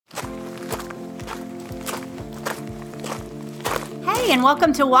and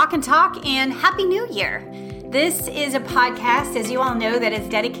welcome to Walk and Talk, and Happy New Year. This is a podcast, as you all know, that is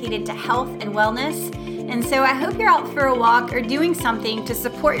dedicated to health and wellness. And so I hope you're out for a walk or doing something to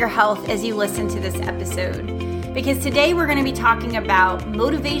support your health as you listen to this episode. Because today we're going to be talking about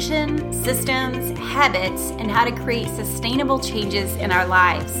motivation, systems, habits, and how to create sustainable changes in our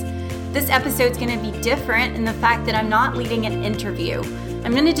lives. This episode is going to be different in the fact that I'm not leading an interview.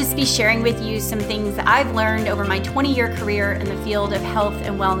 I'm going to just be sharing with you some things that I've learned over my 20-year career in the field of health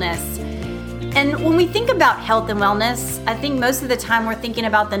and wellness. And when we think about health and wellness, I think most of the time we're thinking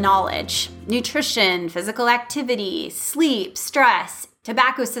about the knowledge, nutrition, physical activity, sleep, stress,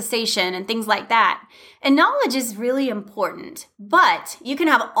 tobacco cessation, and things like that. And knowledge is really important, but you can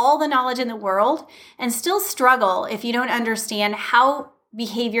have all the knowledge in the world and still struggle if you don't understand how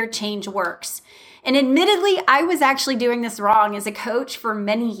behavior change works. And admittedly, I was actually doing this wrong as a coach for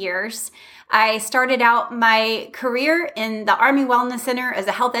many years. I started out my career in the Army Wellness Center as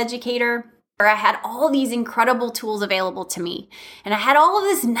a health educator, where I had all these incredible tools available to me. And I had all of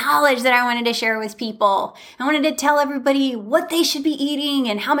this knowledge that I wanted to share with people. I wanted to tell everybody what they should be eating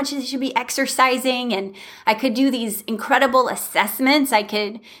and how much they should be exercising. And I could do these incredible assessments. I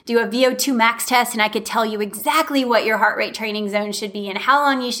could do a VO2 max test and I could tell you exactly what your heart rate training zone should be and how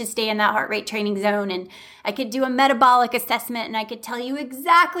long you should stay in that heart rate training zone. And I could do a metabolic assessment and I could tell you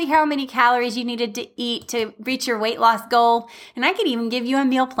exactly how many calories you needed to eat to reach your weight loss goal. And I could even give you a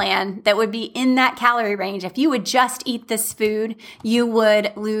meal plan that would be in that calorie range. If you would just eat this food, you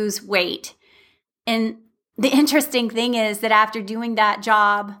would lose weight. And the interesting thing is that after doing that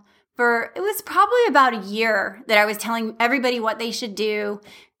job it was probably about a year that I was telling everybody what they should do,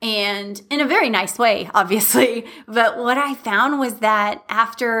 and in a very nice way, obviously. But what I found was that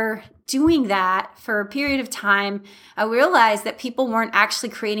after doing that for a period of time, I realized that people weren't actually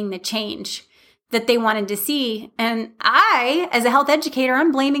creating the change that they wanted to see. And I, as a health educator,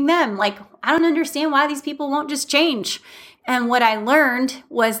 I'm blaming them. Like, I don't understand why these people won't just change. And what I learned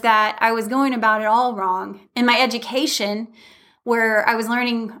was that I was going about it all wrong. In my education, where I was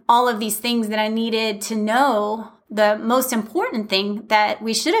learning all of these things that I needed to know, the most important thing that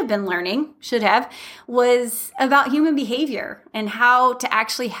we should have, was about human behavior and how to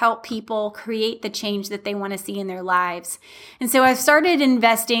actually help people create the change that they want to see in their lives. And so I've started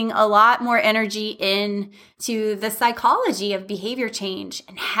investing a lot more energy into the psychology of behavior change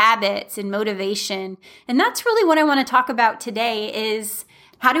and habits and motivation. And that's really what I want to talk about today is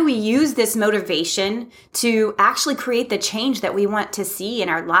how do we use this motivation to actually create the change that we want to see in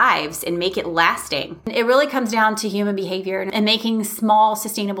our lives and make it lasting? It really comes down to human behavior and making small,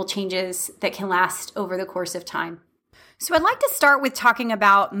 sustainable changes that can last over the course of time. So I'd like to start with talking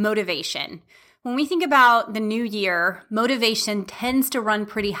about motivation. When we think about the new year, motivation tends to run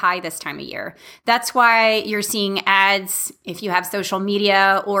pretty high this time of year. That's why you're seeing ads if you have social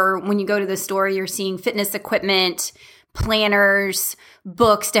media, or when you go to the store, you're seeing fitness equipment, planners,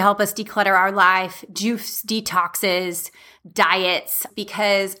 books to help us declutter our life, juice detoxes, diets,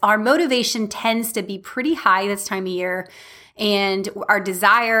 because our motivation tends to be pretty high this time of year. And our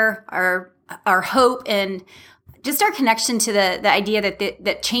desire, our hope, and just our connection to the idea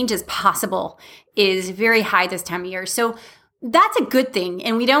that change is possible is very high this time of year. So that's a good thing.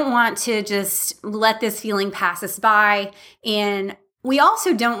 And we don't want to just let this feeling pass us by. And we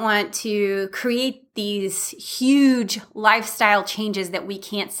also don't want to create these huge lifestyle changes that we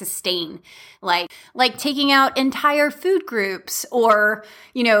can't sustain, like taking out entire food groups or,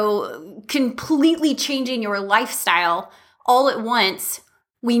 completely changing your lifestyle all at once.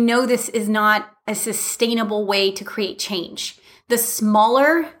 We know this is not a sustainable way to create change. The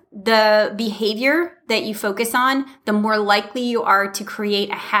smaller the behavior that you focus on, the more likely you are to create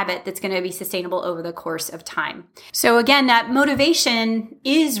a habit that's going to be sustainable over the course of time. So again, that motivation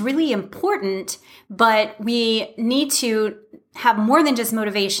is really important, but we need to have more than just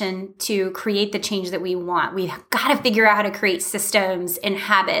motivation to create the change that we want. We've got to figure out how to create systems and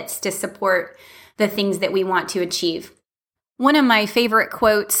habits to support the things that we want to achieve. One of my favorite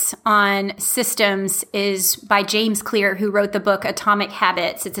quotes on systems is by James Clear, who wrote the book Atomic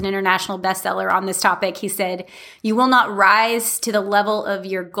Habits. It's an international bestseller on this topic. He said, "You will not rise to the level of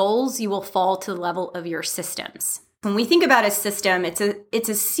your goals, you will fall to the level of your systems." When we think about a system, it's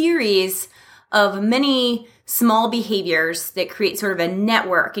a series of many small behaviors that create sort of a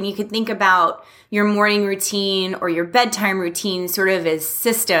network. And you could think about your morning routine or your bedtime routine sort of as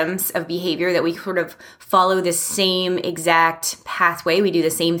systems of behavior that we sort of follow the same exact pathway. We do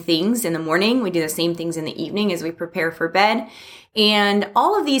the same things in the morning. We do the same things in the evening as we prepare for bed. And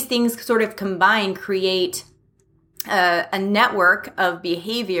all of these things sort of combined create a network of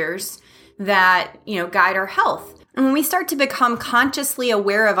behaviors that, guide our health. And when we start to become consciously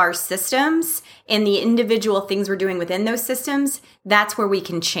aware of our systems and the individual things we're doing within those systems, that's where we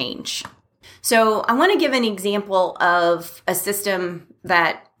can change. So I want to give an example of a system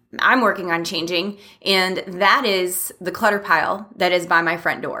that I'm working on changing, and that is the clutter pile that is by my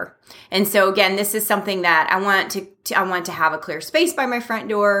front door. And so again, this is something that I want to have a clear space by my front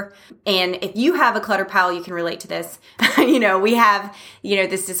door. And if you have a clutter pile, you can relate to this. We have,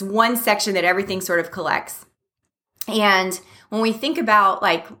 this one section that everything sort of collects. And when we think about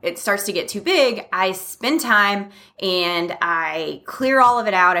it starts to get too big, I spend time and I clear all of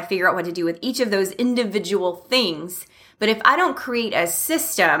it out. I figure out what to do with each of those individual things. But if I don't create a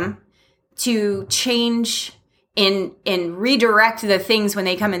system to change and redirect the things when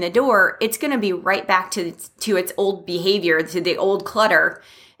they come in the door, it's going to be right back to its old behavior, to the old clutter,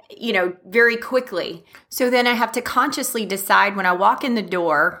 very quickly. So then I have to consciously decide when I walk in the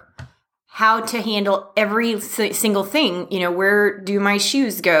door how to handle every single thing. Where do my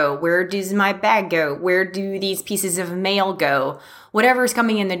shoes go? Where does my bag go? Where do these pieces of mail go? Whatever's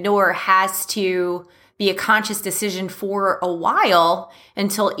coming in the door has to be a conscious decision for a while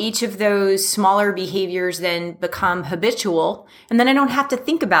until each of those smaller behaviors then become habitual. And then I don't have to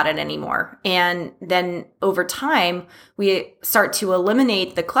think about it anymore. And then over time, we start to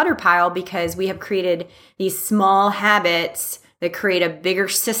eliminate the clutter pile because we have created these small habits that create a bigger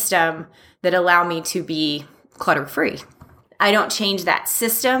system that allow me to be clutter-free. I don't change that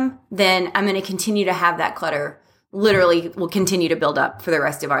system, then I'm going to continue to have that clutter literally will continue to build up for the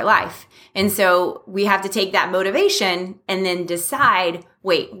rest of our life. And so we have to take that motivation and then decide,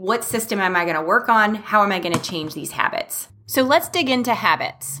 wait, what system am I going to work on? How am I going to change these habits? So let's dig into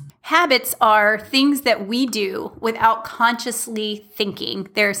habits. Habits are things that we do without consciously thinking.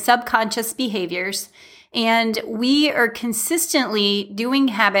 They're subconscious behaviors, and we are consistently doing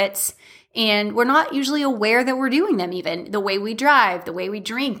habits and we're not usually aware that we're doing them even. The way we drive, the way we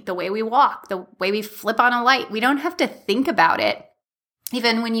drink, the way we walk, the way we flip on a light. We don't have to think about it.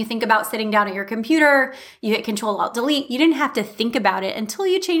 Even when you think about sitting down at your computer, you hit Control-Alt-Delete. You didn't have to think about it until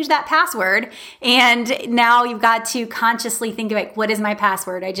you change that password. And now you've got to consciously think about, what is my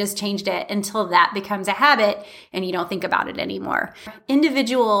password? I just changed it, until that becomes a habit and you don't think about it anymore.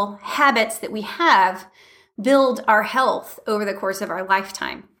 Individual habits that we have build our health over the course of our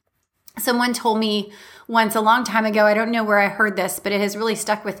lifetime. Someone told me once a long time ago, I don't know where I heard this, but it has really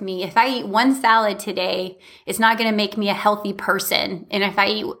stuck with me. If I eat one salad today, it's not going to make me a healthy person. And if I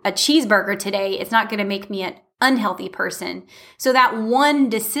eat a cheeseburger today, it's not going to make me an unhealthy person. So that one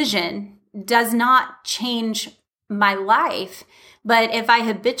decision does not change my life. But if I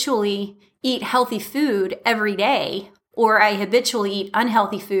habitually eat healthy food every day, or I habitually eat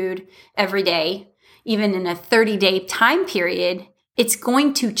unhealthy food every day, even in a 30-day time period, it's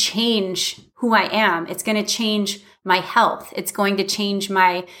going to change who I am. It's going to change my health. It's going to change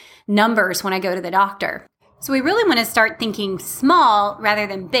my numbers when I go to the doctor. So we really want to start thinking small rather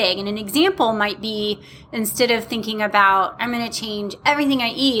than big. And an example might be, instead of thinking about, I'm going to change everything I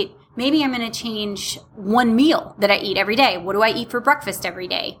eat, maybe I'm going to change one meal that I eat every day. What do I eat for breakfast every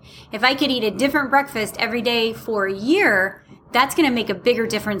day? If I could eat a different breakfast every day for a year, that's going to make a bigger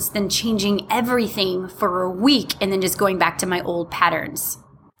difference than changing everything for a week and then just going back to my old patterns.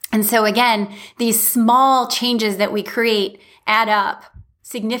 And so again, these small changes that we create add up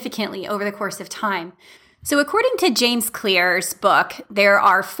significantly over the course of time. So according to James Clear's book, there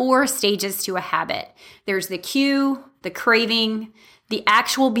are 4 stages to a habit. There's the cue, the craving, the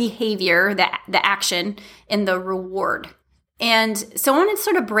actual behavior, the action, and the reward. And so I want to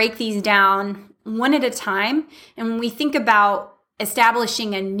sort of break these down one at a time. And when we think about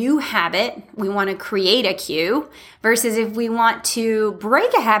establishing a new habit, we want to create a cue, versus if we want to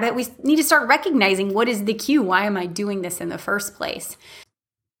break a habit, we need to start recognizing, what is the cue? Why am I doing this in the first place?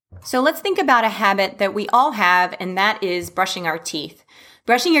 So let's think about a habit that we all have, and that is brushing our teeth.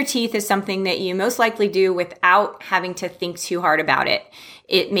 Brushing your teeth is something that you most likely do without having to think too hard about it.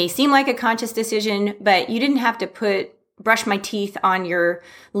 It may seem like a conscious decision, but you didn't have to brush my teeth on your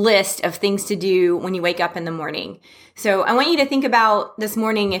list of things to do when you wake up in the morning. So I want you to think about this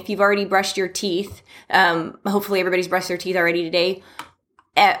morning, if you've already brushed your teeth. Hopefully everybody's brushed their teeth already today.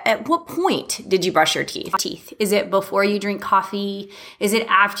 At what point did you brush your teeth? Is it before you drink coffee? Is it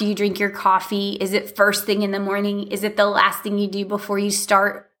after you drink your coffee? Is it first thing in the morning? Is it the last thing you do before you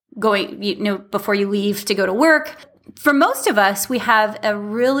start going, before you leave to go to work? For most of us, we have a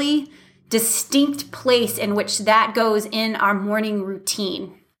really distinct place in which that goes in our morning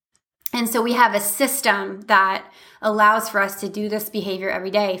routine. And so we have a system that allows for us to do this behavior every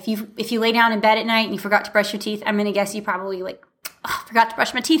day. If you lay down in bed at night and you forgot to brush your teeth, I'm going to guess you probably forgot to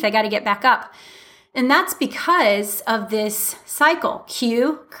brush my teeth. I got to get back up. And that's because of this cycle: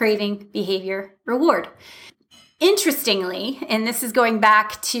 cue, craving, behavior, reward. Interestingly, and this is going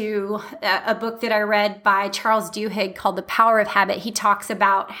back to a book that I read by Charles Duhigg called The Power of Habit. He talks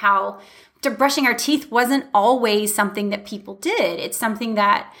about how brushing our teeth wasn't always something that people did. It's something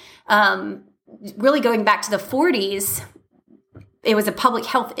that really going back to the 40s, it was a public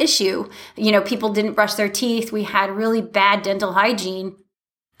health issue. People didn't brush their teeth. We had really bad dental hygiene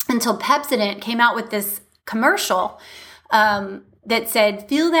until Pepsodent came out with this commercial that said,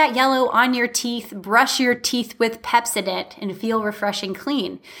 feel that yellow on your teeth, brush your teeth with Pepsodent and feel refreshing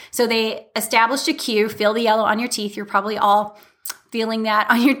clean. So they established a cue, feel the yellow on your teeth. You're probably all feeling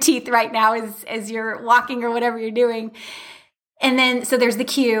that on your teeth right now as you're walking or whatever you're doing. And then, so there's the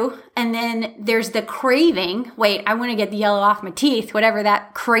cue, and then there's the craving. Wait, I want to get the yellow off my teeth, whatever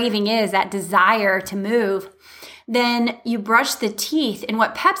that craving is, that desire to move. Then you brush the teeth, and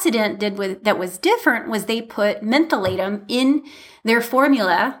what Pepsodent did that was different was they put mentholatum in their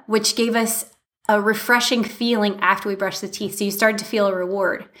formula, which gave us a refreshing feeling after we brushed the teeth. So you started to feel a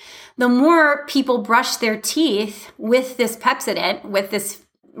reward. The more people brush their teeth with this Pepsodent, with this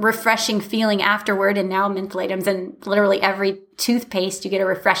refreshing feeling afterward, and now mentholatum's in literally every toothpaste, you get a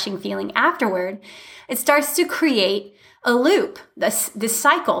refreshing feeling afterward, it starts to create a loop, this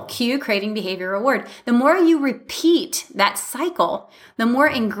cycle: cue, craving, behavior, reward. The more you repeat that cycle, the more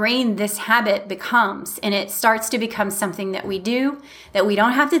ingrained this habit becomes, and it starts to become something that we do, that we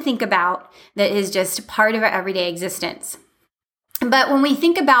don't have to think about, that is just part of our everyday existence. But when we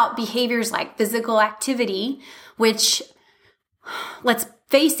think about behaviors like physical activity, which, let's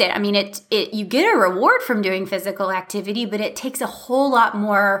face it, I mean, you get a reward from doing physical activity, but it takes a whole lot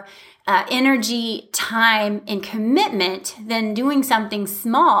more energy, time, and commitment than doing something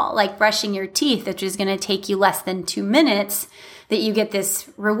small like brushing your teeth, which is going to take you less than 2 minutes that you get this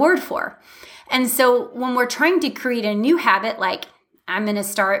reward for. And so when we're trying to create a new habit, like I'm going to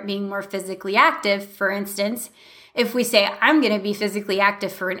start being more physically active, for instance, if we say I'm going to be physically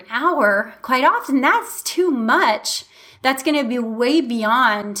active for an hour, quite often that's too much. That's going to be way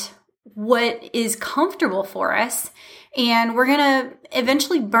beyond what is comfortable for us. And we're going to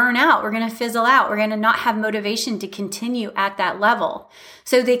eventually burn out. We're going to fizzle out. We're going to not have motivation to continue at that level.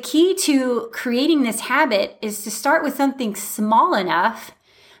 So the key to creating this habit is to start with something small enough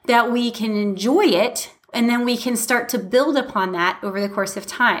that we can enjoy it, and then we can start to build upon that over the course of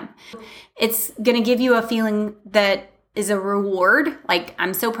time. It's going to give you a feeling that is a reward. Like,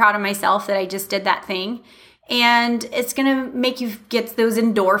 I'm so proud of myself that I just did that thing. And it's going to make you get those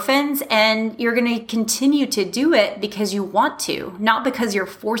endorphins, and you're going to continue to do it because you want to, not because you're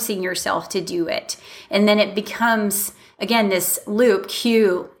forcing yourself to do it. And then it becomes, again, this loop: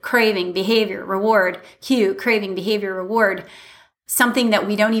 cue, craving, behavior, reward, cue, craving, behavior, reward, something that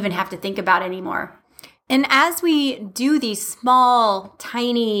we don't even have to think about anymore. And as we do these small,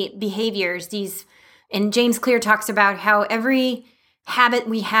 tiny behaviors, and James Clear talks about how every habit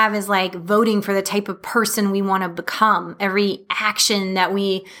we have is like voting for the type of person we want to become. Every action that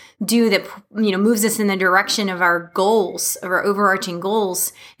we do that, moves us in the direction of our goals, of our overarching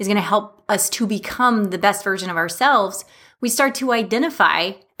goals, is going to help us to become the best version of ourselves. We start to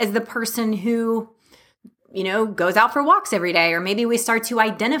identify as the person who, goes out for walks every day, or maybe we start to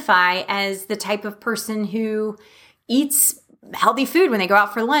identify as the type of person who eats healthy food when they go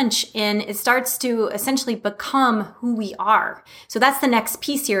out for lunch, and it starts to essentially become who we are. So that's the next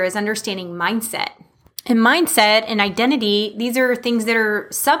piece here, is understanding mindset. And mindset and identity, these are things that are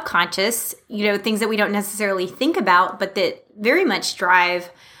subconscious, things that we don't necessarily think about, but that very much drive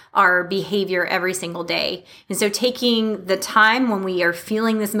our behavior every single day. And so taking the time when we are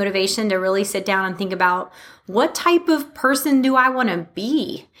feeling this motivation to really sit down and think about, what type of person do I want to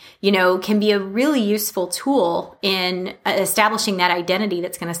be, can be a really useful tool in establishing that identity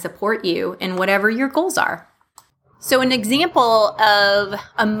that's going to support you in whatever your goals are. So an example of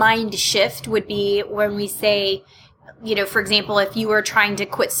a mind shift would be when we say, for example, if you were trying to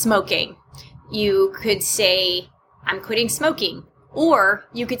quit smoking, you could say, I'm quitting smoking. Or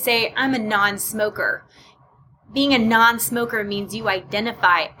you could say, I'm a non-smoker. Being a non-smoker means you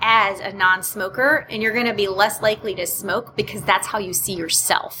identify as a non-smoker, and you're going to be less likely to smoke because that's how you see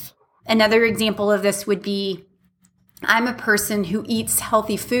yourself. Another example of this would be, I'm a person who eats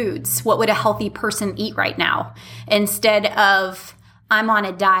healthy foods. What would a healthy person eat right now? Instead of, I'm on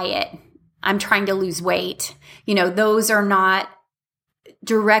a diet, I'm trying to lose weight. Those are not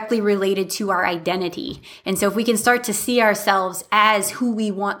directly related to our identity. And so if we can start to see ourselves as who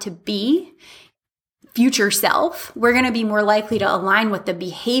we want to be, future self, we're going to be more likely to align with the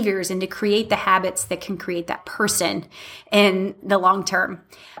behaviors and to create the habits that can create that person in the long term.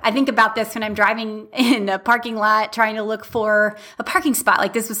 I think about this when I'm driving in a parking lot trying to look for a parking spot.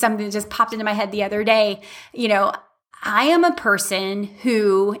 Like this was something that just popped into my head the other day. I am a person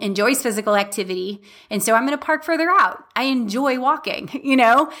who enjoys physical activity, and so I'm going to park further out. I enjoy walking,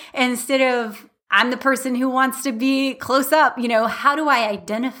 instead of I'm the person who wants to be close up. How do I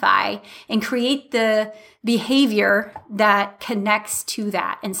identify and create the behavior that connects to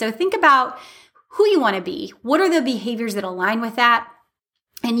that? And so think about who you want to be. What are the behaviors that align with that?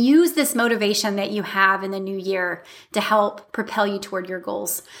 And use this motivation that you have in the new year to help propel you toward your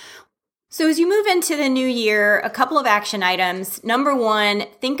goals. So as you move into the new year, a couple of action items. Number one,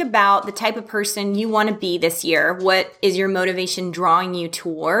 think about the type of person you want to be this year. What is your motivation drawing you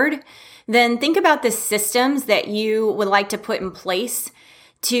toward? Then think about the systems that you would like to put in place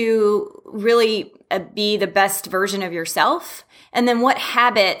to really be the best version of yourself. And then what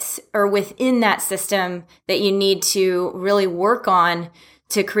habits are within that system that you need to really work on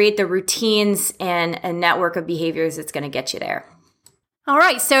to create the routines and a network of behaviors that's going to get you there. All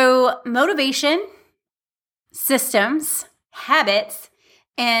right, so motivation, systems, habits,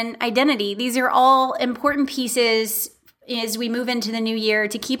 and identity. These are all important pieces as we move into the new year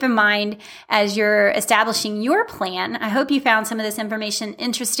to keep in mind as you're establishing your plan. I hope you found some of this information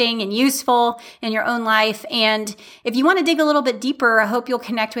interesting and useful in your own life. And if you want to dig a little bit deeper, I hope you'll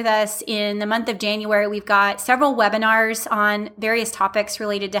connect with us in the month of January. We've got several webinars on various topics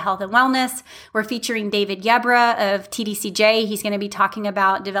related to health and wellness. We're featuring David Yebra of TDCJ. He's going to be talking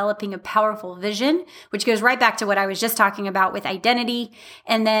about developing a powerful vision, which goes right back to what I was just talking about with identity.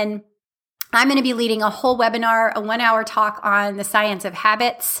 And then I'm going to be leading a whole webinar, a 1-hour talk on the science of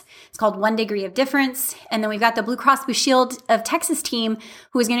habits. It's called 1 Degree of Difference. And then we've got the Blue Cross Blue Shield of Texas team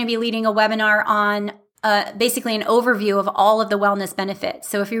who is going to be leading a webinar on basically an overview of all of the wellness benefits.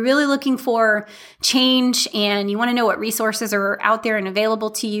 So if you're really looking for change and you want to know what resources are out there and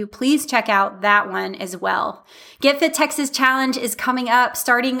available to you, please check out that one as well. Get Fit Texas Challenge is coming up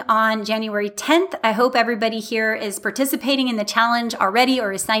starting on January 10th. I hope everybody here is participating in the challenge already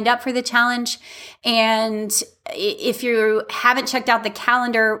or is signed up for the challenge. And if you haven't checked out the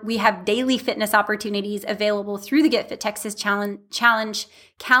calendar, we have daily fitness opportunities available through the Get Fit Texas Challenge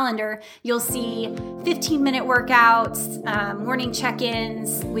calendar. You'll see 15-minute workouts, morning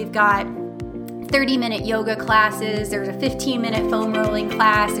check-ins. We've got 30-minute yoga classes. There's a 15-minute foam rolling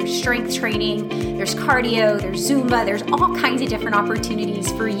class. There's strength training. There's cardio. There's Zumba. There's all kinds of different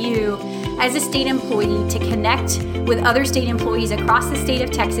opportunities for you as a state employee to connect with other state employees across the state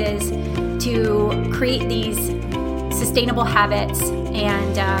of Texas to create these sustainable habits.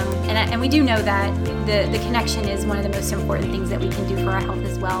 And we do know that the connection is one of the most important things that we can do for our health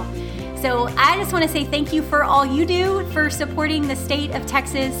as well. So I just want to say thank you for all you do for supporting the state of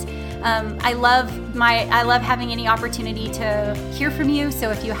Texas. I love having any opportunity to hear from you. So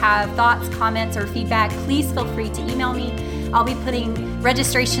if you have thoughts, comments, or feedback, please feel free to email me. I'll be putting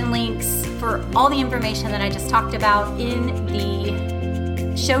registration links for all the information that I just talked about in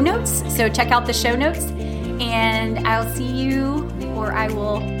the show notes. So check out the show notes, and I'll see you, or I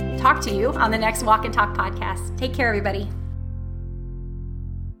will talk to you on the next Walk and Talk podcast. Take care, everybody.